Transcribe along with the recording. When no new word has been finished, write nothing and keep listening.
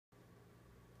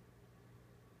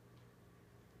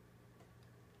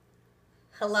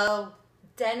Hello,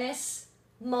 Denis,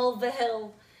 Mulvihill.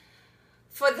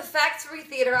 For the Factory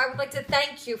Theater, I would like to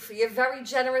thank you for your very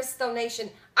generous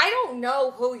donation. I don't know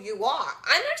who you are.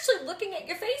 I'm actually looking at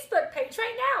your Facebook page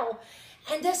right now,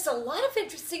 and there's a lot of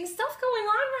interesting stuff going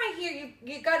on right here.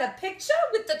 You got a picture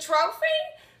with the trophy?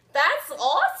 That's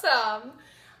awesome.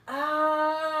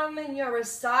 And you're a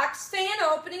Sox fan,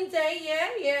 opening day,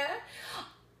 yeah.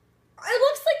 It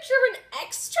looks like you're an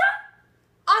extra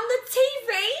on the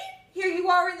TV. Here you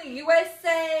are in the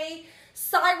USA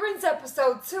Sirens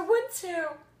episode 2 and 2.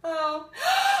 Oh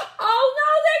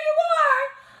no, there you are.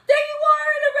 There you are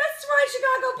in a restaurant,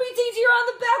 Chicago PTs. You're on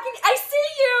the balcony. I see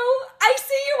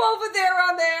you over there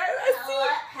on there.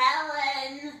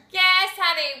 Helen. Yes,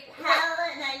 honey.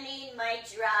 Helen, I need my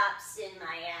drops in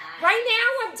my eye. Right now,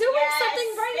 I'm doing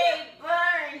something right now. They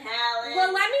burn, Helen.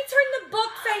 Well, let me turn the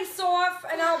book face off,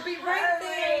 and I'll be right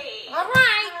there. Hurry.